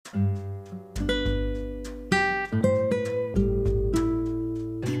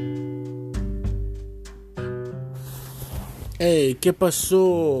Hey, ¿qué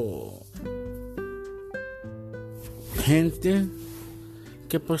pasó, gente?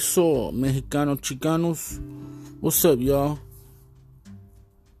 ¿Qué pasó, Mexicanos, Chicanos? What's up, y'all?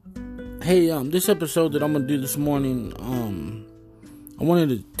 Hey, this episode that I'm gonna do this morning, I wanted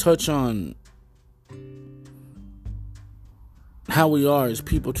to touch on how we are as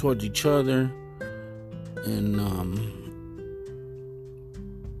people towards each other, and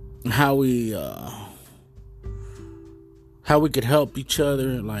how we could help each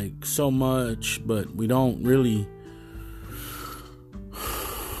other like so much, but we don't really.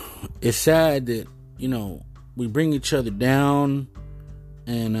 It's sad that, we bring each other down,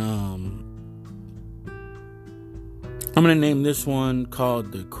 and I'm gonna name this one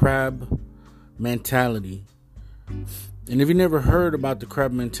called the crab mentality. And if you never heard about the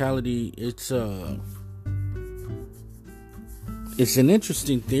crab mentality, it's an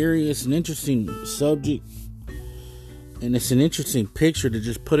interesting theory, it's an interesting subject, and it's an interesting picture to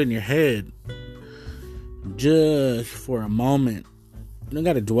just put in your head just for a moment. You don't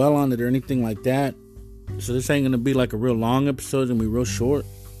got to dwell on it or anything like that. So this ain't going to be like a real long episode. It's going to be real short.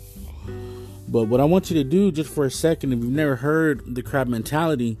 But what I want you to do just for a second, if you've never heard the crab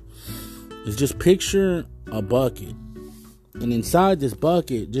mentality, is just picture a bucket. And inside this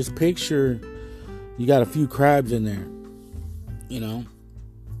bucket, just picture you got a few crabs in there.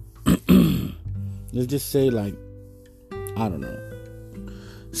 Let's just say like, I don't know,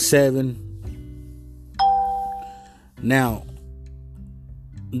 7. Now,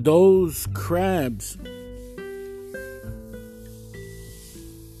 those crabs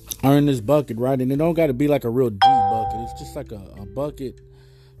are in this bucket, right? And it don't got to be like a real deep bucket. It's just like a bucket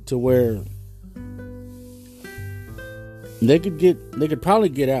to where they could probably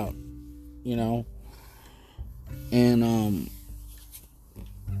get out, and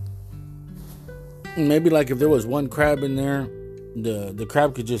maybe like if there was one crab in there, the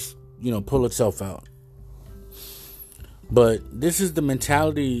crab could just, pull itself out. But this is the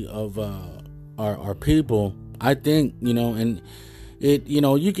mentality of our people, I think, and it,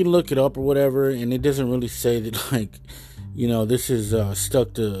 you can look it up or whatever, and it doesn't really say that, like, this is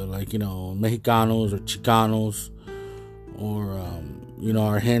stuck to, like, Mexicanos or Chicanos or,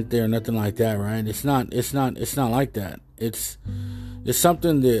 our gente or nothing like that, right? It's not like that. It's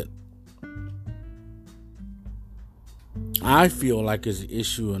something that I feel like is an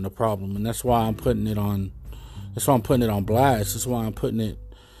issue and a problem, and that's why I'm putting it on. That's why I'm putting it on blast. That's why I'm putting it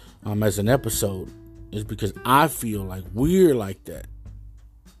as an episode. Is because I feel like we're like that,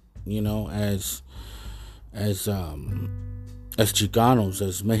 as Chicanos,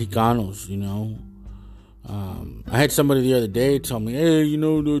 as Mexicanos, I had somebody the other day tell me, hey,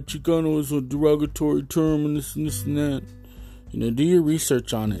 the Chicano is a derogatory term and this and that. Do your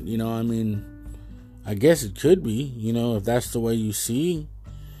research on it. I guess it could be, if that's the way you see,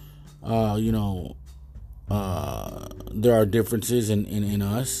 there are differences in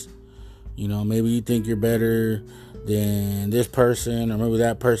us. Maybe you think you're better than this person, or maybe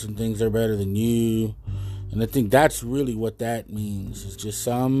that person thinks they're better than you. And I think that's really what that means. It's just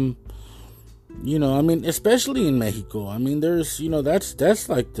some, especially in Mexico. There's, that's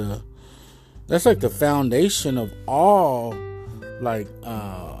like the foundation of all, like,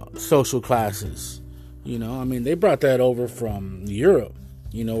 social classes. They brought that over from Europe,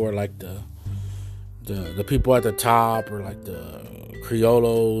 where like the people at the top, or like the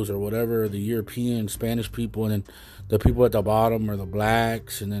Criollos or whatever, the European Spanish people, and then the people at the bottom are the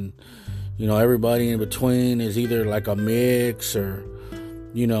blacks, and then everybody in between is either like a mix, or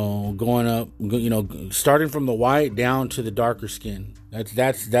going up, starting from the white down to the darker skin.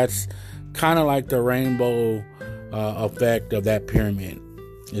 That's kind of like the rainbow effect of that pyramid.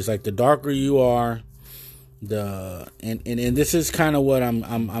 It's like the darker you are, and this is kind of what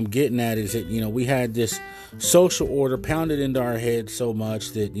I'm getting at, is that we had this social order pounded into our heads so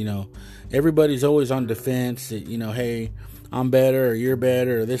much that everybody's always on defense that hey, I'm better, or you're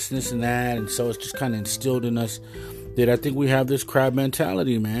better, or this and that, and so it's just kind of instilled in us that I think we have this crab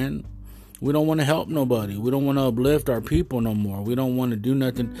mentality, man. We don't want to help nobody. We don't want to uplift our people no more. We don't want to do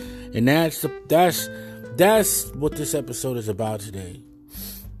nothing, and that's what this episode is about today.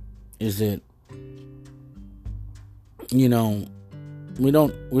 Is that we don't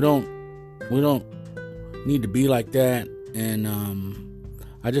need to be like that, and I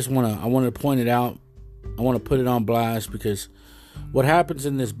want to point it out. I want to put it on blast, because what happens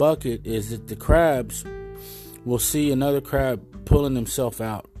in this bucket is that the crabs will see another crab pulling himself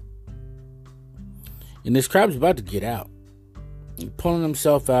out, and this crab's about to get out, pulling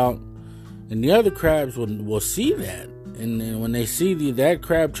himself out, and the other crabs will see that, and then when they see that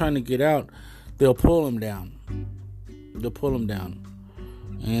crab trying to get out, they'll pull him down. they'll pull him down.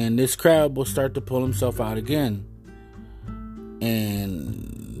 And this crab will start to pull himself out again.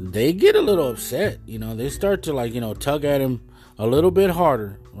 And they get a little upset. They start to tug at him a little bit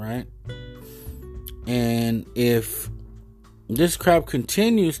harder, right? And if this crab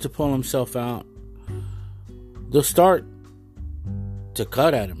continues to pull himself out, they'll start to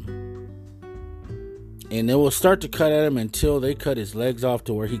cut at him. And they will start to cut at him until they cut his legs off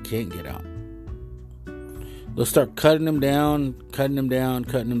to where he can't get out. They'll start cutting him down.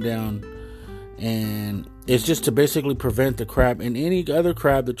 And it's just to basically prevent the crab. And any other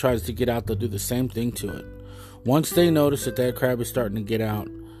crab that tries to get out, they'll do the same thing to it. Once they notice that crab is starting to get out,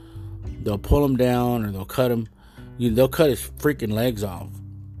 they'll pull him down or they'll cut him. They'll cut his freaking legs off.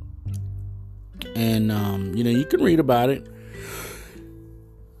 And, you can read about it.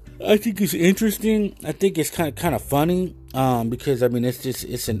 I think it's interesting. I think it's kind of funny because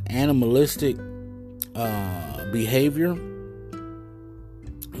it's an animalistic behavior,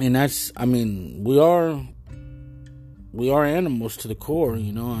 and that's we are animals to the core.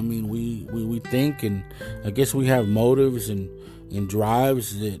 We think, and I guess we have motives and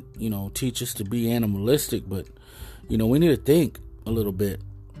drives that teach us to be animalistic, but we need to think a little bit,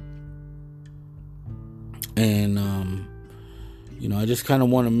 and I just kind of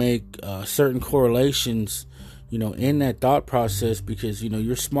want to make certain correlations, in that thought process because,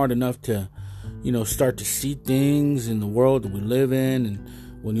 you're smart enough to, start to see things in the world that we live in. And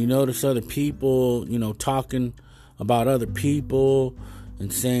when you notice other people, talking about other people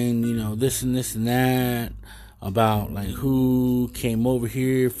and saying, this and this and that about like who came over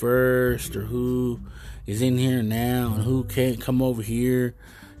here first or who is in here now and who can't come over here.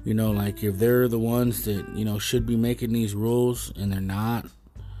 Like if they're the ones that, should be making these rules and they're not.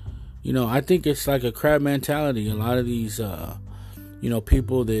 I think it's like a crab mentality. A lot of these,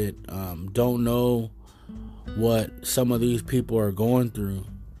 people that don't know what some of these people are going through,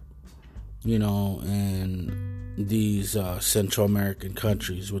 and these Central American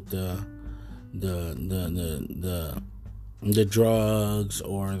countries with the drugs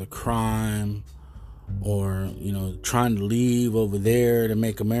or the crime, or trying to leave over there to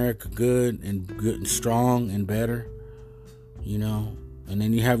make America good and strong and better, and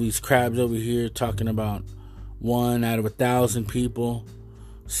then you have these crabs over here talking about 1 out of 1,000 people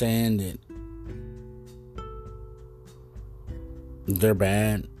saying that they're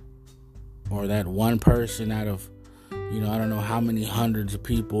bad, or that one person out of I don't know how many hundreds of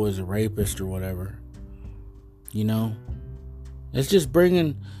people is a rapist or whatever. It's just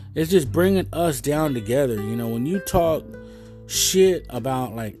bringing us down together. When you talk shit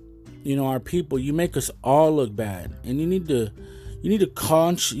about our people, you make us all look bad. And you need to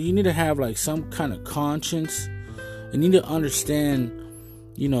have like some kind of conscience. And you need to understand,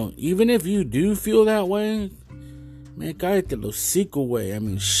 even if you do feel that way, man, cállate el hocico, way.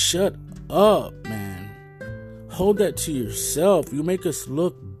 Shut up, man. Hold that to yourself. You make us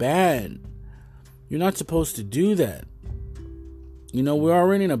look bad. You're not supposed to do that. We're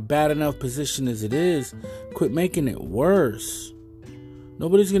already in a bad enough position as it is. Quit making it worse.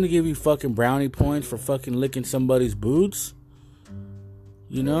 Nobody's gonna give you fucking brownie points for fucking licking somebody's boots.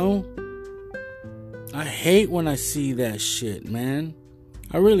 I hate when I see that shit, man.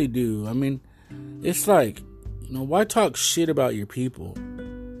 I really do. It's like, why talk shit about your people?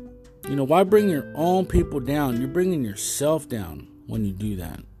 Why bring your own people down? You're bringing yourself down when you do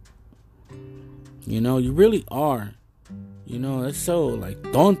that. You really are. It's so like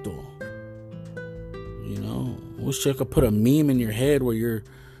tonto. Wish I could put a meme in your head where you're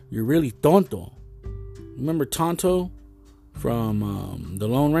really tonto. Remember Tonto from the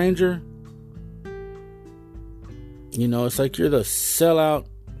Lone Ranger? It's like you're the sellout.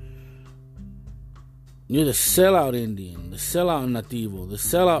 You're the sellout Indian, the sellout nativo, the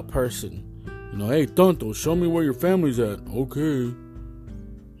sellout person. Hey tonto, show me where your family's at. Okay.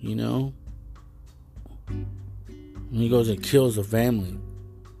 And he goes and kills the family.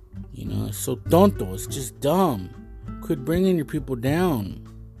 It's so tonto. It's just dumb. Quit bringing your people down.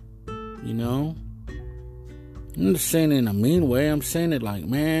 I'm not saying it in a mean way. I'm saying it like,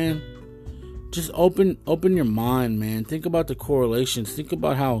 man, just open your mind, man. Think about the correlations. Think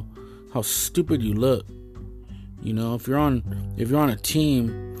about how stupid you look. If you're on a team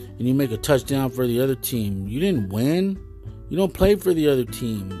and you make a touchdown for the other team, you didn't win. You don't play for the other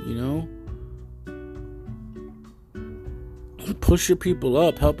team. Push your people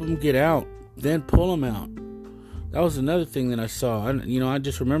up, help them get out, then pull them out. That was another thing that I saw. I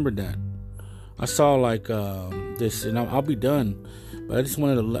just remembered that. I saw like this, and I'll be done. But I just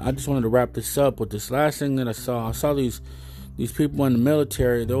wanted to wrap this up with this last thing that I saw. I saw these people in the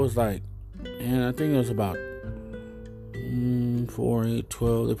military. There was like, man, I think it was about 4, 8,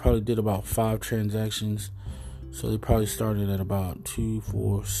 12. They probably did about 5 transactions. So they probably started at about 2,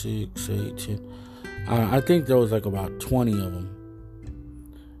 4, 6, 8, 10. I think there was like about 20 of them.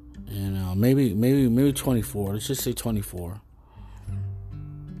 And maybe 24. Let's just say 24.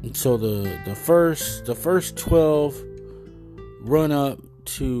 And so the first 12 run up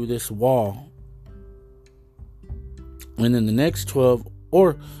to this wall. And then the next 12,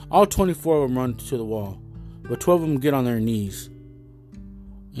 or all 24 of them run to the wall. But 12 of them get on their knees.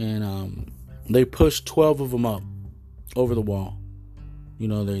 And they push 12 of them up over the wall. They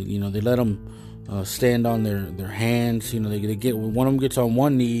let them stand on their hands. They get, one of them gets on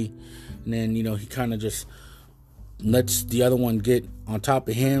one knee, and then he kind of just lets the other one get on top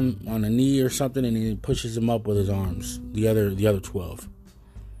of him on a knee or something, and he pushes him up with his arms. The other 12.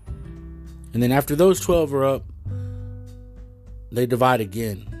 And then after those 12 are up, they divide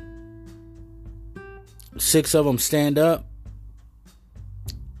again. 6 of them stand up,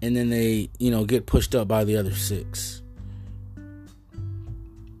 and then they, get pushed up by the other 6.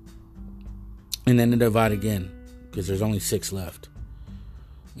 And then they divide again, because there's only 6 left.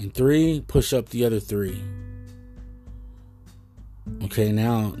 And 3 push up the other 3. Okay,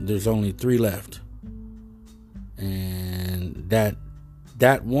 now there's only 3 left. And that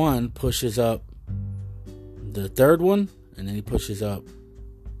one pushes up the third one, and then he pushes up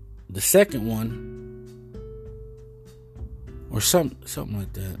the second one, or something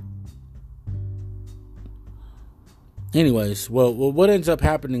like that. Anyways, well, what ends up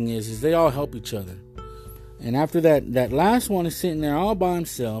happening is they all help each other. And after that last one is sitting there all by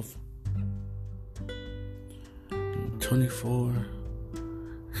himself. 24.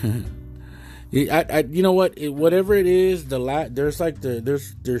 You know what? Whatever it is,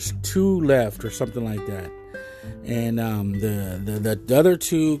 there's 2 left or something like that. And the other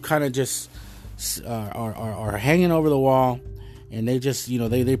 2 kind of just are hanging over the wall, and they just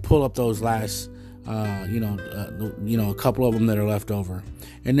they pull up those last a couple of them that are left over,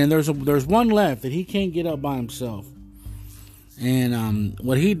 and then there's one left that he can't get up by himself. And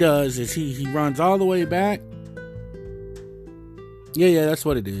what he does is he runs all the way back. Yeah, that's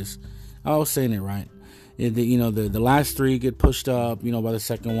what it is. I was saying it right. The last 3 get pushed up, by the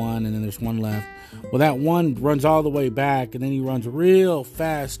second one, and then there's one left. Well, that one runs all the way back, and then he runs real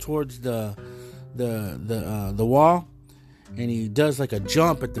fast towards the wall, and he does like a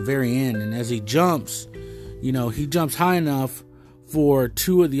jump at the very end. And as he jumps, he jumps high enough for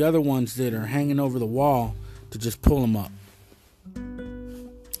 2 of the other ones that are hanging over the wall to just pull him up,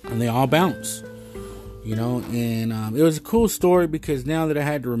 and they all bounce. And it was a cool story, because now that I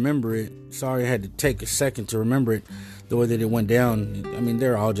had to remember it, sorry I had to take a second to remember it, the way that it went down. I mean,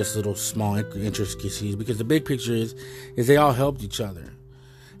 they're all just little small intricacies, because the big picture is they all helped each other.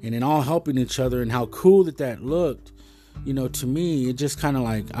 And in all helping each other, and how cool that looked, to me, it just kind of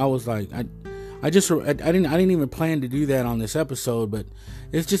like, I was like, I didn't even plan to do that on this episode, but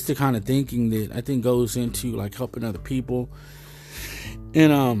it's just the kind of thinking that I think goes into like helping other people.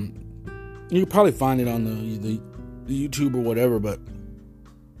 And you can probably find it on the YouTube or whatever, but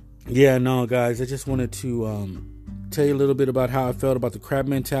yeah, no, guys, I just wanted to tell you a little bit about how I felt about the crab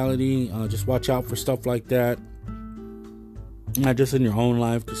mentality. Just watch out for stuff like that, not just in your own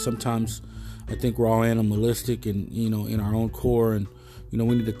life, because sometimes I think we're all animalistic and in our own core, and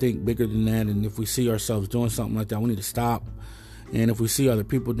we need to think bigger than that. And if we see ourselves doing something like that, we need to stop. And if we see other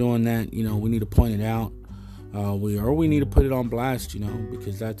people doing that, we need to point it out. We need to put it on blast,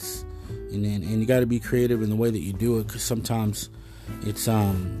 because that's. And you got to be creative in the way that you do it, because sometimes it's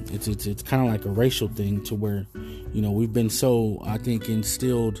kind of like a racial thing, to where we've been so, I think,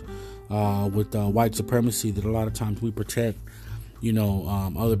 instilled with white supremacy that a lot of times we protect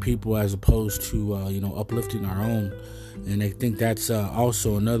other people as opposed to uplifting our own. And I think that's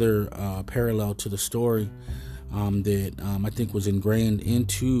also another parallel to the story that I think was ingrained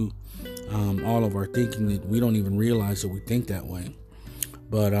into all of our thinking, that we don't even realize that we think that way.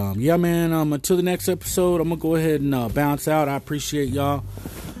 But yeah, man, until the next episode, I'm gonna go ahead and bounce out. I appreciate y'all,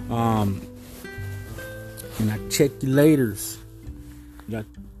 and I check you laters.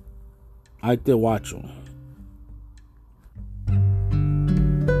 I te watcho.